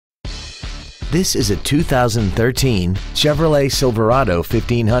This is a 2013 Chevrolet Silverado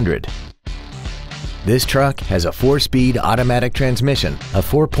 1500. This truck has a 4-speed automatic transmission, a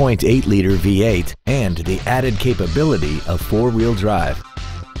 4.8-liter V8, and the added capability of 4-wheel drive.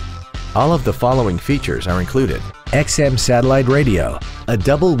 All of the following features are included: XM satellite radio, a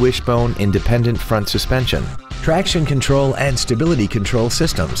double wishbone independent front suspension, traction control and stability control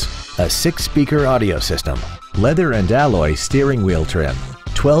systems, a 6-speaker audio system, leather and alloy steering wheel trim,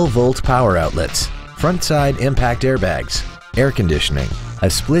 12-volt power outlets, front side impact airbags, air conditioning, a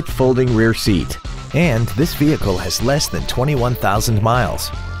split folding rear seat, and this vehicle has less than 21,000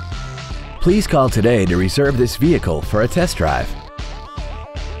 miles. Please call today to reserve this vehicle for a test drive.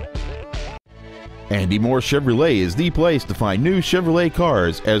 Andy Moore Chevrolet is the place to find new Chevrolet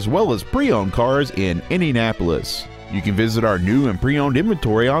cars as well as pre-owned cars in Indianapolis. You can visit our new and pre-owned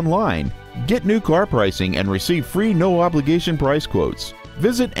inventory online, get new car pricing, and receive free no-obligation price quotes.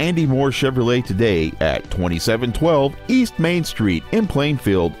 Visit Andy Moore Chevrolet today at 2712 East Main Street in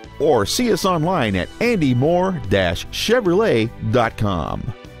Plainfield, or see us online at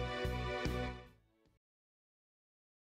andymore-chevrolet.com.